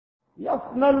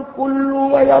يفنى الكل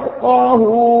ويبقى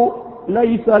هو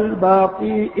ليس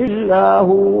الباقي إلا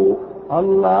هو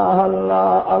الله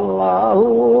الله الله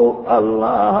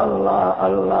الله الله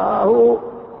الله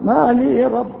ما لي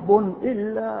رب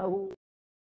إلا هو.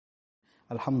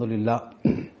 Alhamdulillah,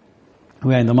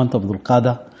 we are in the month of Dhul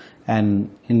Qa'dah, and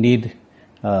indeed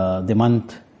the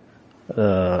month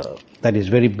that is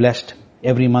very blessed.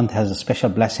 Every month has a special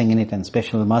blessing in it, and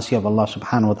special mercy of Allah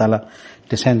subhanahu wa ta'ala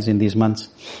descends in these months.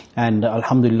 And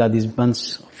Alhamdulillah, these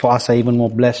months for us are even more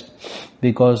blessed,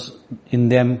 because in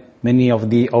them many of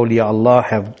the awliya Allah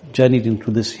have journeyed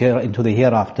into the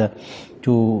hereafter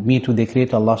to meet with their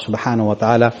Creator Allah subhanahu wa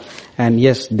ta'ala. And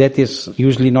yes, death is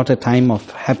usually not a time of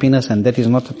happiness, and that is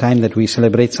not a time that we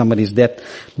celebrate somebody's death,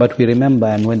 but we remember.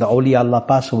 And when the awliya Allah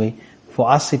pass away, for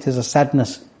us it is a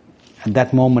sadness at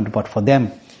that moment, but for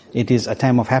them it is a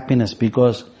time of happiness,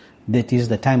 because that is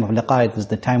the time of liqa. It is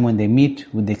the time when they meet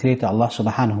with the Creator Allah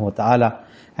subhanahu wa ta'ala,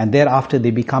 and thereafter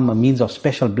they become a means of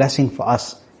special blessing for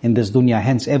us in this dunya.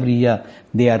 Hence every year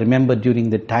they are remembered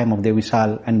during the time of their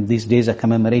wisal, and these days are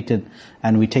commemorated,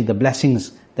 and we take the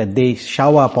blessings that they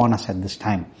shower upon us at this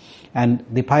time. And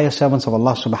the pious servants of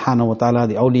Allah subhanahu wa ta'ala,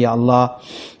 the awliya Allah,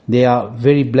 they are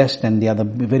very blessed, and they are the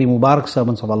very mubarak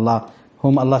servants of Allah,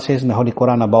 whom Allah says in the Holy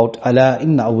Quran about, Ala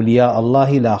inna awliya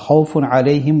Allahi la khawfun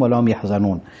alayhim wa lahum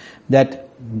yahzanun. That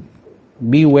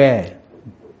beware,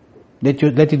 let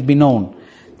it be known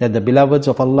that the beloveds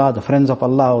of Allah, the friends of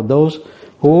Allah, are those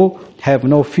who have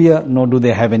no fear, nor do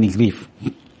they have any grief.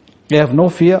 They have no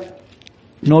fear,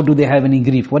 nor do they have any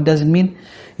grief. What does it mean?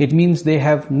 It means they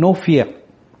have no fear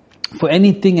for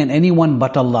anything and anyone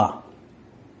but Allah.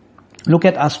 Look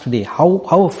at us today, how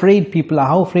afraid people are,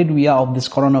 how afraid we are of this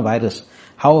coronavirus,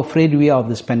 how afraid we are of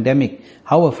this pandemic,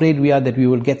 how afraid we are that we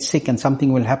will get sick and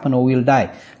something will happen or we'll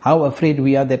die, how afraid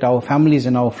we are that our families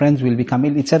and our friends will become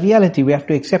ill. It's a reality, we have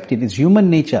to accept it, it's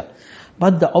human nature.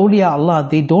 But the awliya Allah,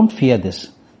 they don't fear this.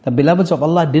 The beloveds of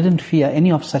Allah didn't fear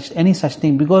any such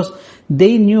thing, because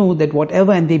they knew that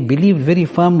whatever, and they believed very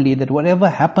firmly that whatever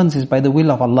happens is by the will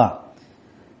of Allah.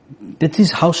 That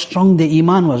is how strong the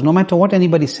iman was, no matter what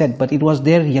anybody said, but it was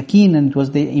their yaqeen, and it was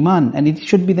their iman, and it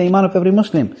should be the iman of every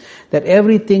Muslim, that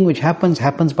everything which happens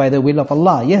by the will of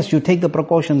Allah. Yes, you take the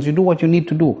precautions, you do what you need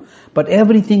to do, but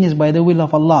everything is by the will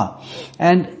of Allah.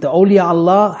 And the awliya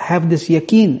Allah have this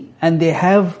yaqeen, and they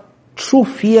have true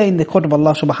fear in the court of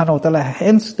Allah subhanahu wa ta'ala.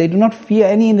 Hence, they do not fear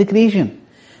any in the creation.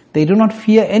 They do not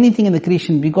fear anything in the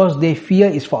creation, because their fear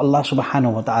is for Allah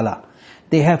subhanahu wa ta'ala.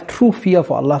 They have true fear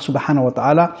for Allah subhanahu wa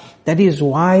ta'ala. That is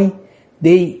why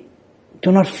they do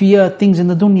not fear things in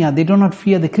the dunya. They do not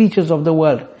fear the creatures of the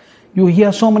world. You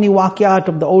hear so many waqi'at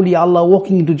of the awliya Allah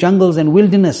walking into jungles and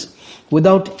wilderness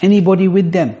without anybody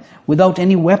with them, without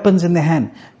any weapons in their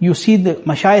hand. You see the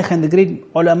mashayikh and the great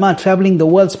ulama traveling the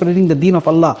world, spreading the deen of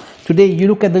Allah. Today you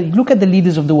look at the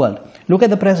leaders of the world. Look at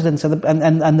the presidents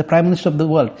and the prime minister of the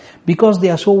world. Because they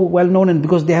are so well known, and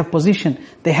because they have position,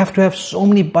 they have to have so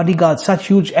many bodyguards, such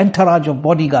huge entourage of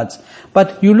bodyguards.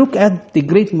 But you look at the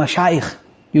great mashayikh.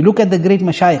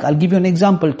 I'll give you an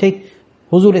example. Take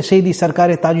Huzur Sayyidi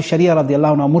Sarkar Taj Sharia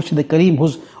radiallahu anhu, Murshid Kareem,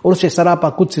 whose Urse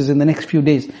Sarapa Quds is in the next few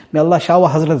days. May Allah shower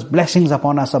Hazrat's blessings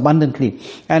upon us abundantly.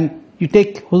 And you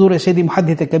take Huzur Sayyidi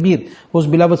Muhaddith Kabir, whose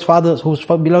beloved father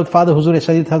Huzur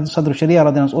Sayyid Sadr Sharia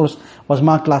radiallahu anhu was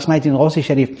marked last night in Gausi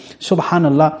Sharif.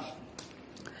 Subhanallah.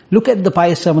 Look at the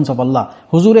pious servants of Allah.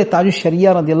 Huzur Taj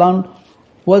Sharia radiallahu anhu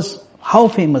was how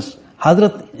famous?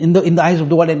 Hazrat in the eyes of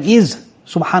the world, and is,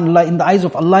 subhanallah, in the eyes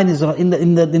of Allah, in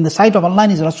the sight of Allah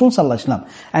is Rasul sallallahu alaihi wasallam,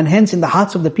 and hence in the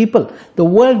hearts of the people. The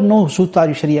world knows who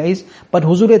Taj Sharia is, but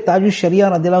Huzur Taj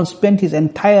Sharia radiallahu anhu spent his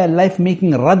entire life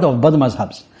making rad of bad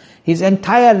mazhabs. His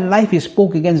entire life he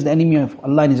spoke against the enemy of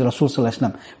Allah and His Rasul sallallahu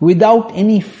alaihi wasallam, without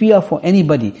any fear for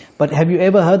anybody. But have you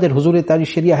ever heard that Huzur Taj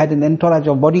Sharia had an entourage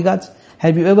of bodyguards?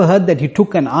 Have you ever heard that he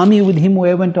took an army with him, who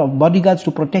went of bodyguards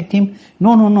to protect him?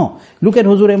 No. Look at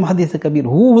Huzur Muhaddith Kabir.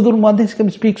 Huzur Muhaddith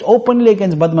Kabir speaks openly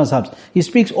against bad mazhabs. He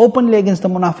speaks openly against the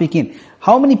munafiqeen.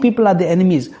 How many people are the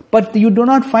enemies? But you do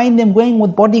not find them going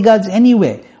with bodyguards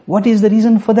anywhere. What is the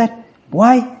reason for that?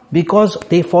 Why? Because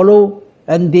they follow,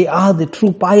 and they are the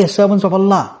true pious servants of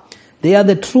Allah. They are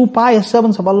the true pious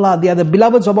servants of Allah. They are the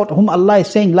beloveds about whom Allah is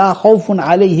saying, La khawfun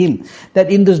alayhim.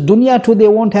 That in this dunya too they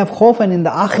won't have khawf, and in the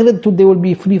akhirat too they will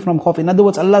be free from khawf. In other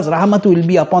words, Allah's rahmatu will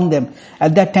be upon them.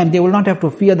 At that time they will not have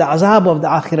to fear the azab of the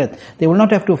akhirat. They will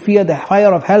not have to fear the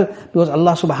fire of hell, because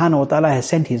Allah subhanahu wa ta'ala has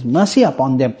sent His mercy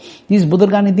upon them. These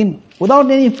Budurgan-e-Din, without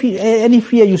any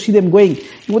fear you see them going.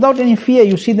 Without any fear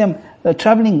you see them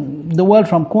traveling the world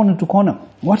from corner to corner.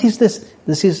 What is this?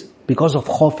 This is because of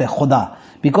khawf-e khuda.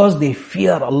 Because they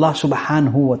fear Allah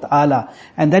subhanahu wa ta'ala.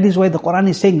 And that is why the Quran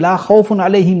is saying, La khawfun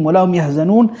alayhim wa lahum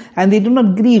yahzanun. And they do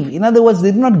not grieve. In other words,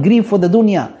 they do not grieve for the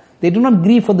dunya. They do not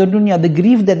grieve for the dunya. The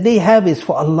grief that they have is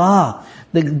for Allah.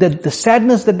 The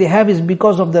sadness that they have is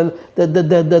because of the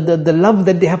love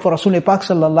that they have for Rasulullah Pak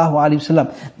sallallahu alaihi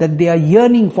wasallam. That they are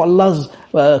yearning for Allah's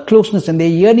closeness, and they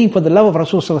are yearning for the love of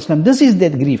Rasulullah sallallahu alaihi wasallam. This is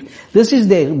their grief. This is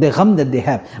the gham that they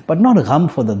have. But not a gham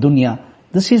for the dunya.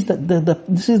 This is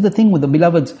the thing with the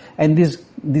beloveds and these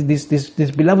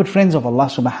beloved friends of Allah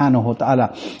subhanahu wa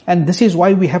ta'ala. And this is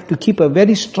why we have to keep a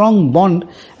very strong bond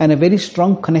and a very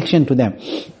strong connection to them.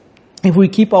 If we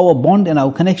keep our bond and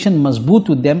our connection mazboot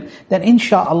with them, then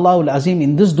insha'Allah al-azim,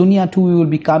 in this dunya too we will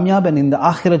be kamyab, and in the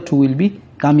akhirat too we will be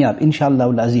kamyab,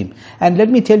 insha'Allah al-azim. And let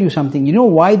me tell you something. You know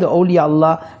why the awliya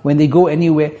Allah, when they go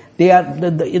anywhere, they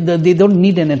don't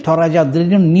need an entourage, they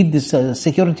don't need this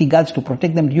security guards to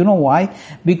protect them. Do you know why?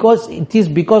 Because it is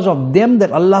because of them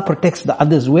that Allah protects the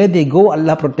others. Where they go,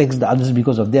 Allah protects the others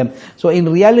because of them. So in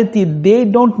reality, they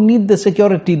don't need the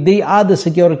security. They are the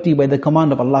security by the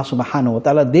command of Allah subhanahu wa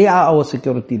ta'ala. They are our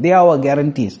security. They are our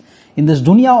guarantees. In this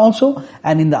dunya also,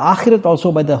 and in the akhirat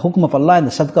also, by the hukm of Allah and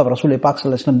the sadaqah of Rasulullah Pak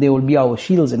sallallahu alaihi wasallam, they will be our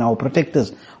shields and our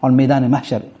protectors on Maidan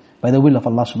Mahshar, by the will of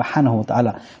Allah subhanahu wa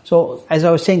ta'ala. So, as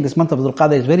I was saying, this month of Dhul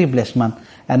Qadr is very blessed month,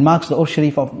 and marks the Ur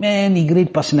Sharif of many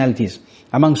great personalities,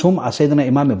 amongst whom are Sayyidina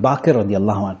Imam Baqir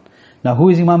radiallahu anh. Now, who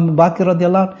is Imam Baqir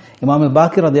radiallahu anh? Imam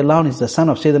Baqir radiallahu anh is the son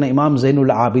of Sayyidina Imam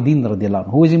Zainul Abidin radiallahu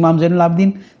anh. Who is Imam Zainul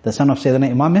Abidin? The son of Sayyidina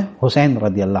Imam Hussain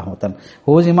radiallahu anh.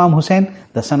 Who is Imam Hussain?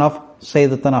 The son of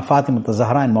Sayyidatuna Fatima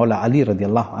Zahra and Mawla Ali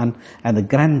radiallahu anh, and the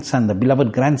grandson, the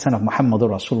beloved grandson of Muhammadur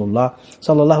Rasulullah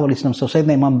sallallahu alaihi wasallam. So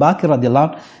Sayyidina Imam Baqir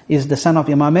radiallahu anh is the son of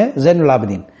Imam Zainul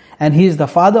Abidin, and he is the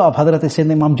father of Hadrat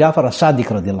Sayyidina Imam Jafar as-Sadiq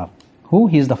radiallahu anh. Who?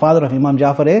 He is the father of Imam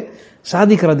Jafar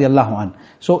Sadiq radiallahu anh.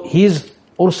 So his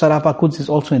Urs Sarafa Quds is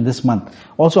also in this month.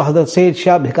 Also Hadrat Sayyid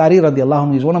Shah Bhikhari radiallahu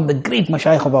anh is one of the great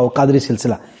mashayikh of our Qadri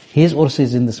silsila. His Urs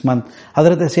is in this month.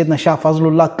 Hadrat Sayyidina Shah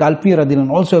Fazlullah Kalpi radiallahu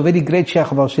anh, also a very great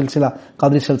shaykh of our silsila,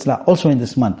 Qadri silsila, also in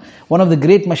this month. One of the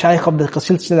great mashayikh of the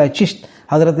silsila Chisht,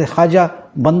 Hadrat Khaja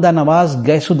Banda Nawaz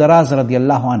Gaisu Daraz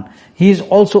radiallahu anh. He is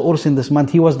also Urs in this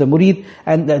month. He was the murid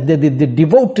and the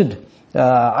devoted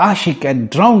ashik and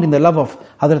drowned in the love of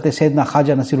Hadrat Sayyidina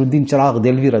Khaja Nasiruddin Chiragh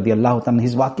Delvi radiallahu ta'ala.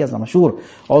 His waqiyas are mashhur.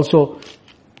 Also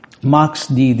marks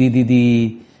the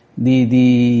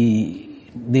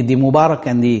Mubarak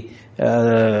and the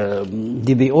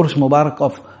Urs Mubarak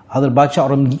of Hadrat Bacha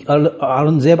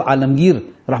Aurangzeb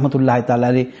Alamgir rahmatullahi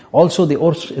ta'ala. Also the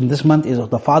Urs in this month is of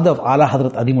the father of Ala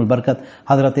Hadrat Adimul Barakat,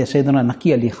 Hadrat Sayyidina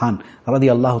Naqi Ali Khan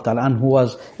radiallahu ta'ala, who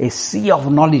was a sea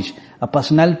of knowledge, a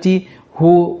personality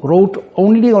who wrote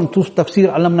only on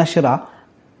Tafsir Alam Nashra,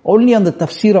 only on the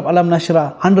Tafsir of Alam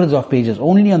Nashra, hundreds of pages,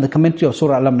 only on the commentary of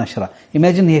Surah Alam Nashra.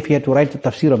 Imagine if he had to write the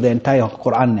Tafsir of the entire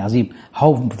Quran Azim,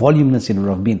 how voluminous it would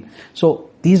have been. So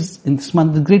these, in this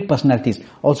month, the great personalities.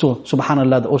 Also,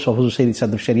 subhanallah, the Urs of Huzur Sayyidi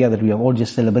Sadr Sharia that we have all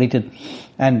just celebrated,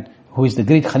 and who is the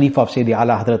great Khalifa of Sayyidi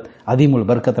Ala Hadrat Adimul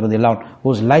Barakat radiallahu anh,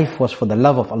 whose life was for the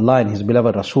love of Allah and His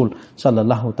beloved Rasul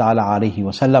sallallahu ta'ala alayhi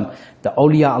wasallam. The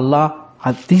awliya Allah,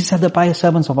 these are the pious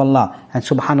servants of Allah. And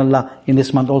subhanallah, in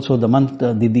this month also, the month,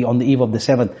 on the eve of the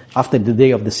 7th, after the day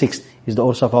of the 6th, is the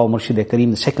Urs of our Murshid Kareem,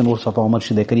 the second Urs of our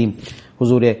Murshid Kareem,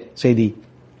 Huzur Sayyidi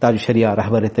Taj Sharia,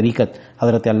 Rahbar Tariqat,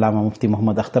 Hadrat Allama Mufti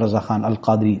Afthab Cassim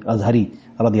Al-Qaadiri Azhari,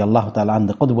 radiallahu ta'ala, and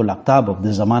the Qutbul Afthab of the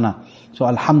Zamana. So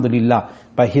alhamdulillah,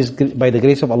 by the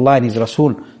grace of Allah and His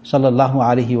Rasul, sallallahu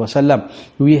alayhi wasallam,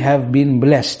 we have been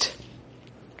blessed.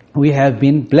 We have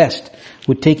been blessed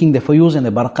with taking the fuyuz and the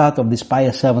barakat of these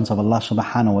pious servants of Allah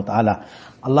subhanahu wa ta'ala.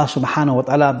 Allah subhanahu wa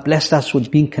ta'ala blessed us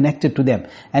with being connected to them.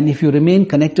 And if you remain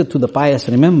connected to the pious,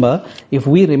 remember, if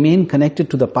we remain connected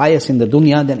to the pious in the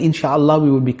dunya, then insha'Allah we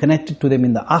will be connected to them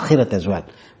in the akhirat as well.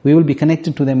 We will be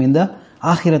connected to them in the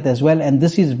akhirat as well. And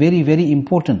this is very, very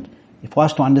important for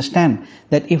us to understand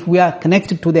that if we are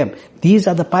connected to them, these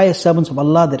are the pious servants of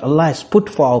Allah that Allah has put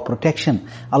for our protection.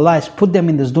 Allah has put them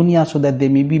in this dunya so that they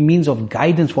may be means of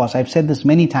guidance for us. I've said this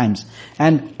many times.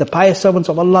 And the pious servants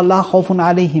of Allah, la khawfun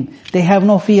alayhim, they have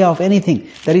no fear of anything.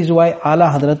 That is why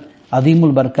Ala Hadrat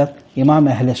Adimul Barakat, Imam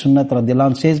Ahl Sunnat radiallahu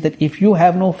anh, says that if you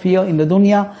have no fear in the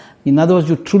dunya, in other words,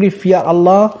 you truly fear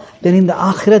Allah, then in the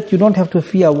akhirat you don't have to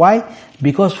fear. Why?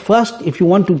 Because first, if you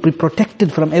want to be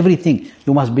protected from everything,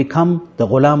 you must become the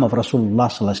ghulam of Rasulullah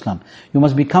sallallahu alaihi wasallam. You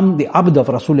must become the abd of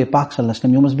Rasulullah Pak sallallahu alaihi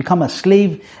wasallam. You must become a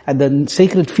slave at the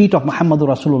sacred feet of Muhammadur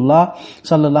Rasulullah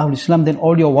sallallahu alaihi wasallam. Then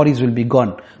all your worries will be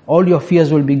gone. All your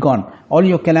fears will be gone. All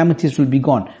your calamities will be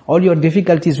gone. All your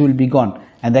difficulties will be gone.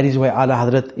 And that is why Ala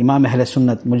Hadrat Imam Ahl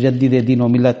Sunnat, Mujaddid Deen wa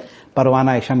Millat,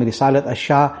 Parwana Isham Risalat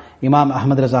Ash-Shah, Imam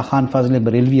Ahmad Raza Khan Fazl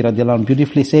Barilvi radiallahu anh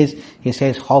beautifully says, he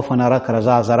says, Khawf na rak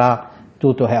raza zara,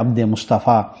 tu to hai abd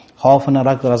Mustafa. Khawf na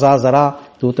rak raza zara,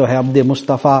 tu to hai abd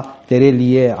Mustafa. Tere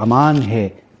liye aman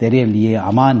hai, tere liye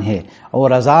aman hai. O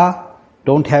Raza,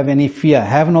 don't have any fear.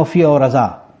 Have no fear, O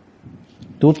Raza.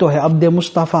 Tu to hai abd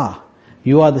Mustafa.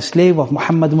 You are the slave of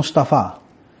Muhammad Mustafa.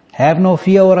 Have no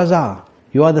fear, O Raza.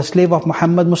 You are the slave of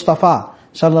Muhammad Mustafa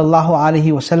sallallahu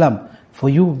alaihi wasallam. For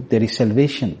you there is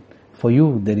salvation. For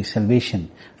you there is salvation.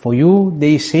 For you there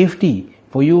is safety.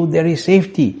 For you there is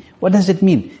safety. What does it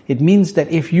mean? It means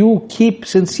that if you keep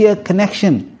sincere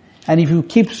connection and if you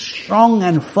keep strong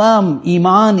and firm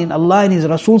iman in Allah and His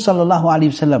Rasul sallallahu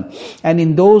alaihi wasallam and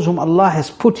in those whom Allah has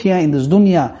put here in this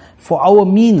dunya for our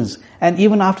means, and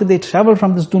even after they travel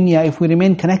from this dunya, if we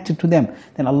remain connected to them,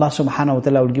 then Allah subhanahu wa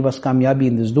ta'ala will give us kamyabi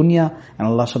in this dunya, and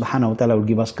Allah subhanahu wa ta'ala will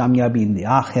give us kamyabi in the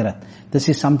akhirat. This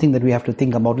is something that we have to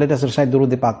think about. Let us recite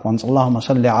Durood Pak once. Allahumma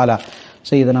salli ala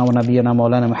Sayyidina wa Nabiyyina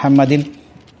Maulana Muhammadin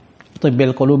طب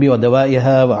القلوب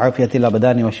ودوائها وعافية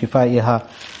الأبدان وشفائها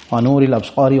ونور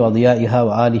الأبصار وضيائها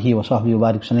وآله وصحبه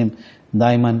وبارك وسلم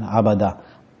دائما أبدا.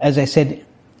 As I said,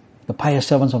 the pious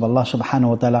servants of Allah subhanahu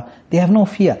wa ta'ala, they have no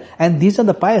fear. And these are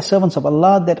the pious servants of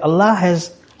Allah that Allah has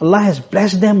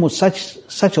blessed them with such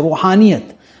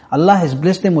ruhaniyat. Allah has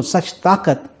blessed them with such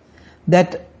taqat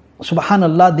that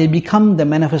subhanallah, they become the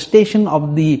manifestation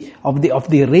of the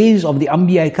rays of the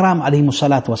Anbiya Ikram alayhimus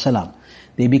salatu wasalam.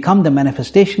 They become the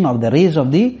manifestation of the rays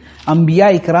of the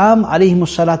Anbiya Ikram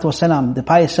alayhimus salatu wasalam, the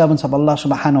pious servants of Allah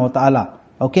subhanahu wa ta'ala.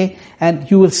 Okay?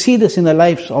 And you will see this in the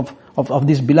lives of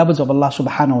these beloveds of Allah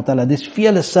subhanahu wa ta'ala, these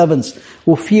fearless servants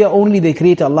who fear only their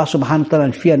Creator Allah subhanahu wa ta'ala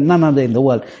and fear none other in the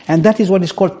world. And that is what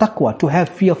is called taqwa, to have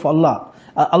fear for Allah.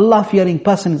 Allah fearing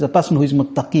person is a person who is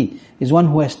muttaqi, is one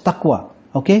who has taqwa.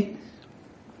 Okay?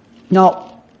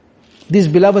 Now, these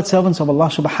beloved servants of Allah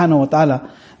subhanahu wa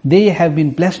ta'ala, they have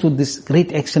been blessed with this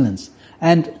great excellence.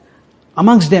 And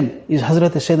amongst them is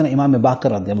Hazrat Sayyidina Imam Baqir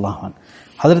radiallahu anh.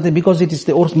 Hazrat, because it is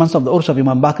the month of the Urs of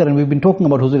Imam Baqir, and we've been talking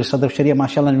about Huzur Sadr of Sharia,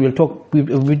 mashallah, and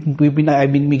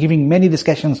I've been giving many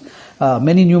discussions,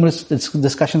 many numerous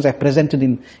discussions I've presented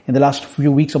in the last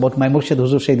few weeks about my Murshid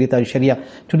Huzur Sayyidita Sharia.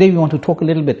 Today we want to talk a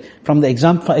little bit from the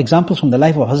examples from the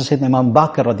life of Hazrat Sayyidina Imam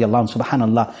Baqir radiallahu anh,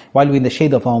 subhanallah, while we're in the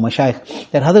shade of our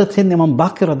mashayikh, that Hazrat Sayyidina Imam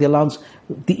Baqir radiallahu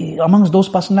anh, amongst those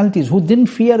personalities who didn't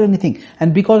fear anything,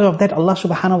 and because of that Allah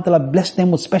subhanahu wa ta'ala blessed them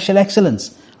with special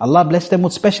excellence. Allah blessed them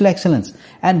with special excellence.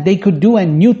 And they could do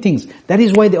and knew things. That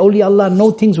is why the awliya Allah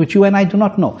know things which you and I do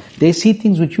not know. They see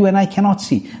things which you and I cannot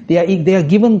see. They are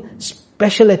given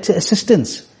special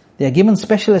assistance. They are given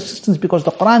special assistance because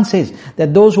the Quran says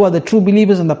that those who are the true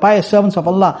believers and the pious servants of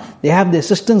Allah, they have the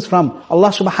assistance from Allah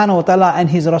subhanahu wa ta'ala and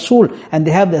His Rasul, and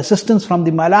they have the assistance from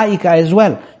the Malaika as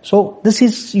well. So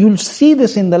you'll see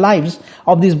this in the lives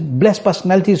of these blessed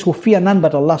personalities who fear none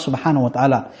but Allah subhanahu wa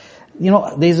ta'ala. You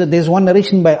know, there's one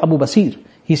narration by Abu Basir.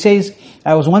 He says,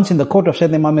 I was once in the court of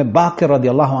Sayyidina Imam Baqir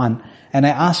radiallahu anh, and I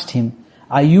asked him,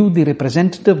 are you the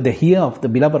representative, the heir of the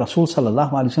beloved Rasul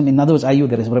sallallahu alaihi wasallam? In other words, are you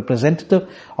the representative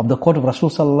of the court of Rasul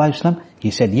sallallahu alaihi wasallam?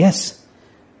 He said, yes.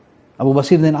 Abu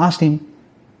Basir then asked him,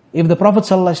 if the Prophet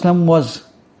sallallahu alaihi wasallam was,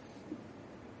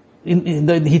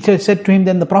 he said to him,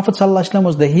 then the Prophet sallallahu alaihi wasallam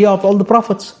was the heir of all the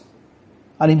prophets,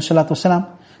 alayhi salatu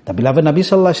wasalam. The beloved Nabi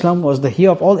sallallahu alaihi wasallam was the heir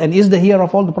of all, and is the heir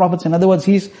of all the prophets. In other words,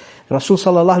 he's Rasul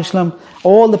sallallahu alaihi wasallam.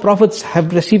 All the prophets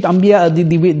have received Anbiya, the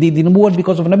Nubuwwat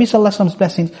because of Nabi sallallahu alaihi wasallam's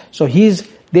blessings. So he's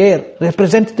their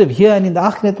representative here and in the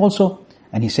Akhirat also.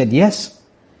 And he said, yes.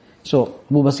 So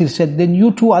Abu Basir said, then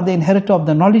you too are the inheritor of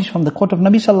the knowledge from the court of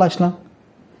Nabi sallallahu alaihi wasallam.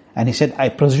 And he said, I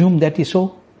presume that is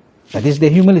so. That is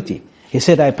their humility. He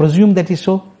said, I presume that is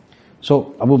so.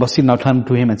 So Abu Basir now turned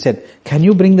to him and said, can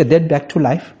you bring the dead back to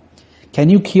life? Can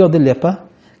you cure the leper?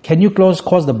 Can you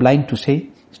cause the blind to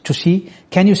see?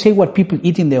 Can you say what people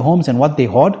eat in their homes and what they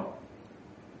hoard?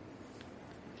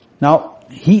 Now,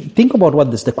 think about what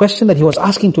the question that he was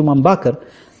asking to Imam Baqir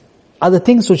are the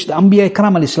things which the Anbiya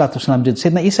Ikram alayhi salatu wasalam did.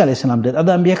 Sayyidina Isa alayhi salam did.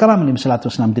 Other Anbiya Ikram alayhi salatu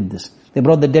wasalam did this. They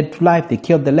brought the dead to life. They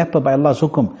cured the leper by Allah's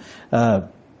hukum.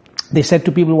 They said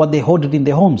to people what they hoarded in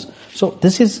their homes. So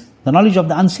this is the knowledge of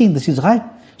the unseen. This is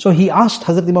ghaib. So he asked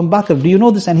Hazrat Imam Baqir, do you know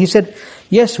this? And he said,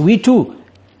 yes, we too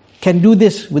can do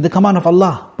this with the command of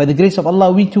Allah. By the grace of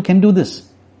Allah, we too can do this.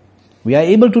 We are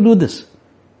able to do this.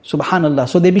 Subhanallah.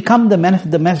 So they become the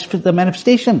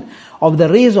manifestation of the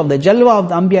rays of the Jalwa of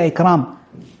the Anbiya Ikram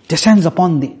descends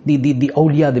upon the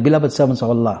awliya, the beloved servants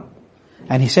of Allah.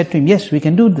 And he said to him, yes, we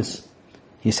can do this.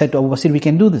 He said to Abu Basir, we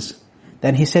can do this.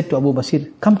 Then he said to Abu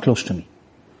Basir, come close to me.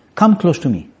 Come close to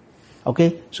me.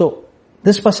 Okay? So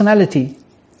this personality,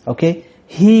 okay,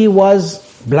 he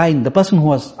was blind. The person who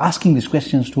was asking these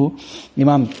questions to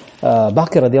Imam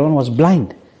Baqir radiallahu anh was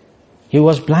blind. He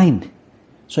was blind.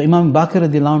 So Imam Baqir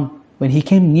radiallahu anh, when he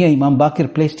came near, Imam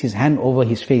Baqir placed his hand over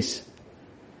his face.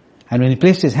 And when he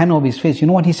placed his hand over his face, you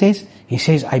know what he says? He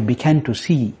says, I began to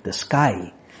see the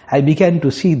sky. I began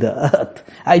to see the earth.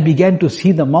 I began to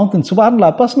see the mountains. SubhanAllah,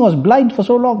 a person was blind for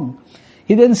so long.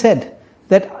 He then said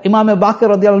that Imam Baqir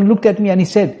radiallahu anh looked at me and he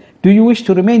said, do you wish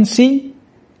to remain seeing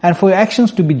and for your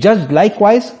actions to be judged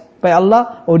likewise by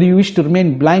Allah? Or do you wish to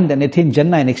remain blind and attain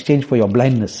Jannah in exchange for your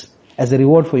blindness, as a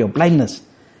reward for your blindness?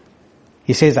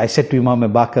 He says, I said to Imam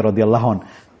Baqir radiallahu anh,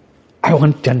 I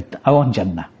want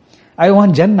Jannah. I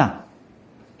want Jannah.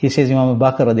 He says, Imam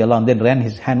Baqir radiallahu anh then ran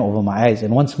his hand over my eyes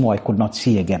and once more I could not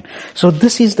see again. So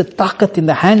this is the taqat in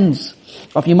the hands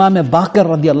of Imam Baqir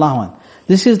radiallahu anh.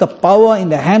 This is the power in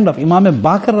the hand of Imam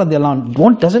Baqir radiallahu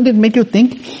anh. Doesn't it make you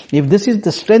think, if this is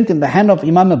the strength in the hand of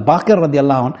Imam Baqir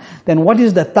radiallahu anh, then what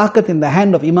is the taqat in the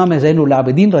hand of Imam Zainul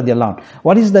Abidin radiallahu anh?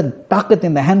 What is the taqat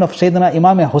in the hand of Sayyidina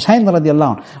Imam Hussain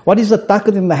radiallahu anh? What is the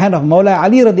taqat in the hand of Mawla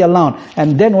Ali radiallahu anh?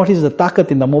 And then what is the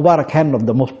taqat in the Mubarak hand of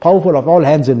the most powerful of all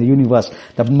hands in the universe,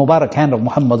 the Mubarak hand of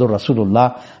Muhammadur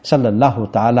Rasulullah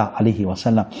sallallahu ta'ala alayhi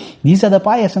wasallam. These are the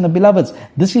pious and the beloveds.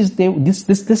 This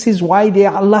is why they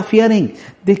are Allah fearing.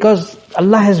 Because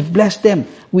Allah has blessed them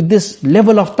with this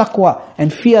level of taqwa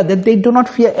and fear that they do not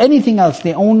fear anything else.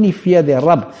 They only fear their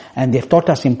Rabb. And they've taught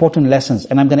us important lessons.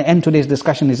 And I'm going to end today's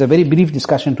discussion. It's a very brief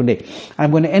discussion today. I'm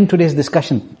going to end today's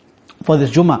discussion for this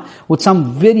Jummah with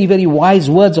some very, very wise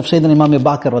words of Sayyidina Imam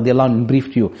Baqir radiallahu anh in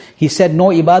brief to you. He said, no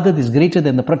ibadat is greater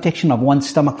than the protection of one's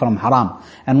stomach from haram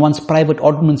and one's private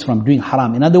ordinance from doing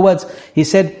haram. In other words, he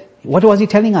said, what was he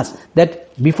telling us?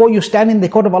 That before you stand in the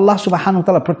court of Allah subhanahu wa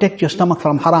ta'ala, protect your stomach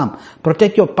from haram.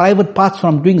 Protect your private parts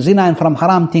from doing zina and from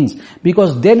haram things.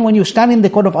 Because then when you stand in the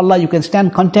court of Allah, you can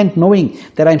stand content knowing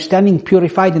that I'm standing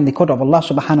purified in the court of Allah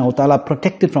subhanahu wa ta'ala,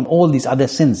 protected from all these other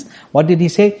sins. What did he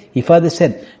say? He further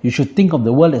said, you should think of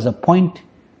the world as a point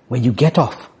where you get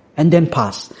off and then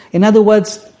pass. In other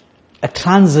words, a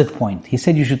transit point. He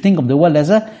said you should think of the world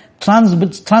as a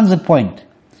transit point.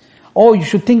 Or you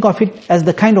should think of it as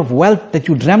the kind of wealth that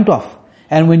you dreamt of.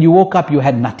 And when you woke up, you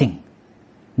had nothing.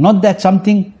 Not that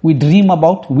something we dream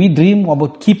about. We dream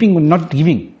about keeping and not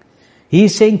giving. He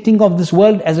is saying, think of this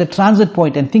world as a transit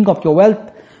point and think of your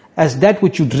wealth as that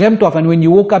which you dreamt of and when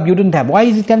you woke up, you didn't have. Why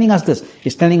is he telling us this?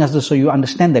 He's telling us this so you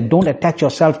understand that don't attach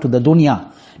yourself to the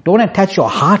dunya. Don't attach your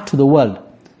heart to the world.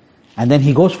 And then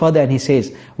he goes further and he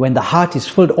says, when the heart is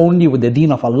filled only with the deen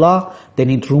of Allah, then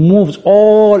it removes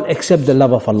all except the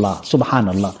love of Allah.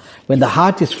 Subhanallah. When the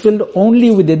heart is filled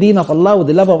only with the deen of Allah, with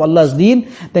the love of Allah's deen,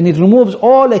 then it removes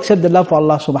all except the love for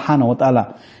Allah subhanahu wa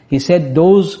ta'ala. He said,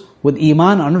 those with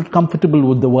iman are not comfortable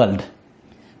with the world.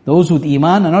 Those with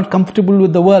iman are not comfortable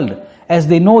with the world, as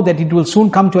they know that it will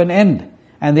soon come to an end.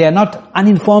 And they are not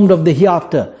uninformed of the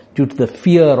hereafter due to the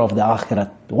fear of the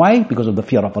akhirat. Why? Because of the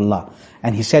fear of Allah.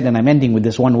 And he said, and I'm ending with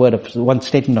this one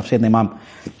statement of Sayyidina Imam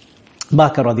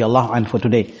Baqir radiallahu anh for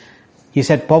today. He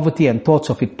said, poverty and thoughts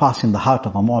of it pass in the heart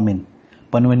of a mu'min.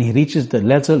 But when he reaches the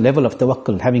level of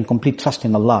tawakkul, having complete trust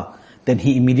in Allah, then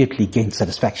he immediately gains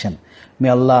satisfaction. May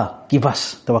Allah give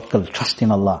us tawakkul, trust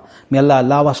in Allah. May Allah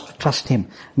allow us to trust Him.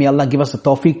 May Allah give us the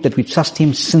tawfiq that we trust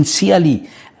Him sincerely.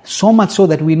 So much so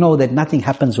that we know that nothing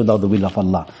happens without the will of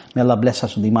Allah. May Allah bless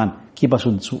us with iman, keep us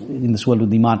in this world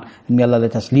with iman, and may Allah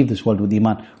let us leave this world with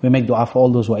iman. We make dua for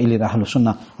all those who are ill in Ahlul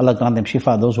Sunnah. Allah grant them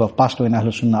shifa. Those who have passed away in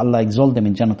Ahlul Sunnah, Allah exalt them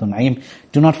in Jannatul Naeem.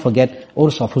 Do not forget,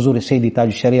 Urs of Huzur Sayyidi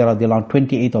Taj Sharia radiallahu anh,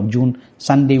 28th of June,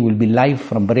 Sunday, will be live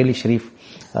from Bareilly Sharif,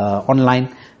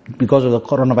 online. Because of the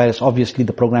coronavirus, obviously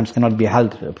the programs cannot be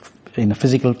held in a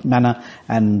physical manner,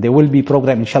 and there will be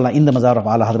program inshallah in the Mazar of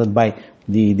Ala Hadrat by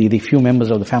the few members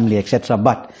of the family, etc.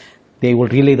 But they will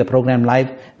relay the program live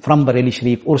from Bareilly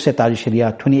Sharif, Urse Taj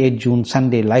Sharia, 28 June,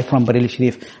 Sunday, live from Bareilly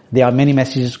Sharif. There are many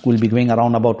messages will be going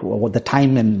around about what the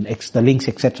time and the links,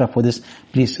 etc. for this.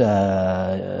 Please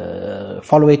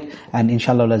follow it, and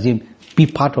inshallah lazim, be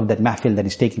part of that mahfil that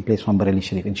is taking place from Bareilly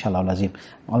Sharif, inshallah lazim.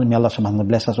 May Allah subhanahu wa ta'ala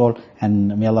bless us all,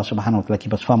 and may Allah subhanahu wa ta'ala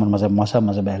keep us firm on mazhab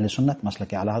Ahl Sunnat,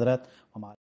 maslaki ala hadrat.